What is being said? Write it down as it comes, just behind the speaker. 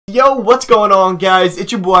Yo, what's going on, guys?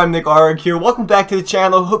 It's your boy imnickarg here. Welcome back to the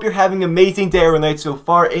channel. Hope you're having an amazing day or night so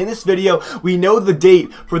far. In this video, we know the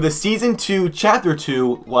date for the Season 2 Chapter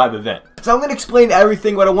 2 live event. So I'm going to explain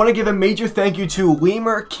everything, but I want to give a major thank you to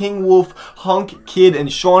Lemur, King Wolf, Hunk, Kid,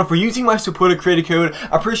 and Sean for using my supporter creator code.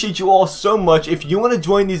 I appreciate you all so much. If you want to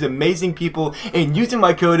join these amazing people and using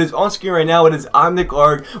my code is on screen right now, it is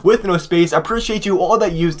imnickarg with no space. I appreciate you all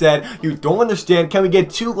that use that. You don't understand. Can we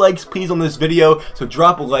get 2 likes please on this video? So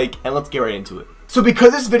drop a like and let's get right into it. So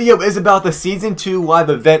because this video is about the Season 2 live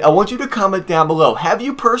event, I want you to comment down below. Have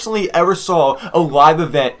you personally ever saw a live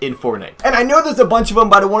event in Fortnite? And I know there's a bunch of them,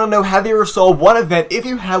 but I want to know, have you ever saw one event? If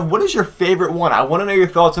you have, what is your favorite one? I want to know your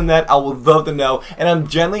thoughts on that. I would love to know, and I'm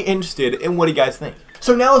genuinely interested in what you guys think.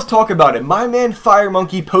 So now let's talk about it. My man Fire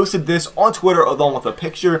Monkey posted this on Twitter along with a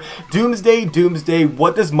picture. Doomsday, Doomsday,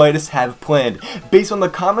 what does Midas have planned? Based on the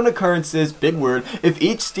common occurrences, big word, if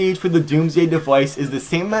each stage for the Doomsday device is the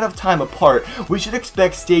same amount of time apart, we should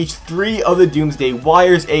expect stage 3 of the Doomsday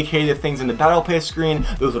wires, aka the things in the battle pass screen,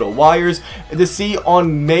 those little wires, to see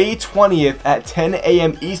on May 20th at 10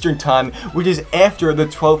 AM Eastern time, which is after the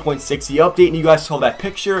 12.60 update, and you guys saw that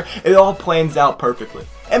picture. It all plans out perfectly.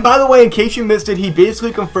 And by the way, in case you missed it, he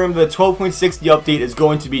basically confirmed that the 12.60 update is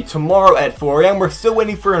going to be tomorrow at 4 AM. We're still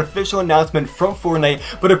waiting for an official announcement from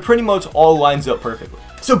Fortnite, but it pretty much all lines up perfectly.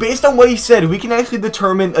 So based on what he said, we can actually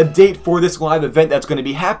determine a date for this live event that's going to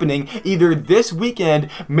be happening either this weekend,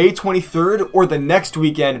 May 23rd, or the next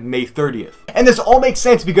weekend, May 30th. And this all makes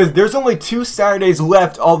sense because there's only 2 Saturdays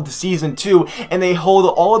left of the Season 2, and they hold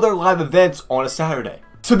all of their live events on a Saturday.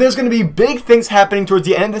 So there's going to be big things happening towards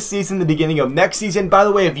the end of the season, the beginning of next season. By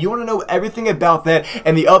the way, if you want to know everything about that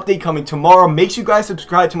and the update coming tomorrow, make sure you guys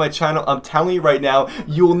subscribe to my channel. I'm telling you right now,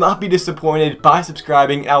 you will not be disappointed by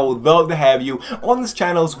subscribing. I would love to have you on this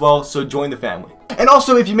channel as well, so join the family. And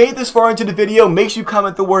also, if you made it this far into the video, make sure you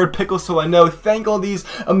comment the word pickle so I know. Thank all these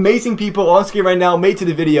amazing people on screen right now made to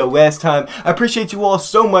the video last time. I appreciate you all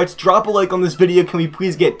so much. Drop a like on this video. Can we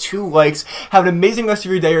please get 2 likes? Have an amazing rest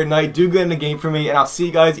of your day or night. Do good in the game for me, and I'll see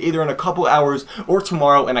you guys either in a couple hours or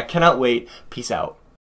tomorrow, and I cannot wait. Peace out.